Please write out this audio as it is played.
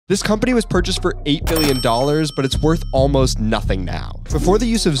This company was purchased for $8 billion, but it's worth almost nothing now. Before the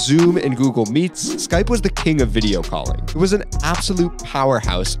use of Zoom and Google Meets, Skype was the king of video calling. It was an absolute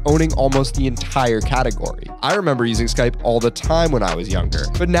powerhouse, owning almost the entire category. I remember using Skype all the time when I was younger,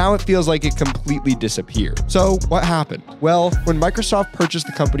 but now it feels like it completely disappeared. So what happened? Well, when Microsoft purchased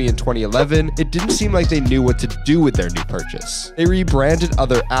the company in 2011, it didn't seem like they knew what to do with their new purchase. They rebranded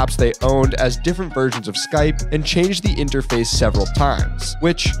other apps they owned as different versions of Skype and changed the interface several times,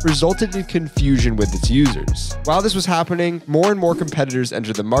 which resulted in confusion with its users. While this was happening, more and more competitors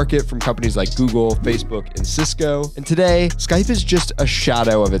entered the market from companies like Google, Facebook, and Cisco, and today, Skype is just a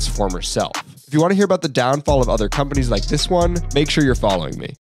shadow of its former self. If you want to hear about the downfall of other companies like this one, make sure you're following me.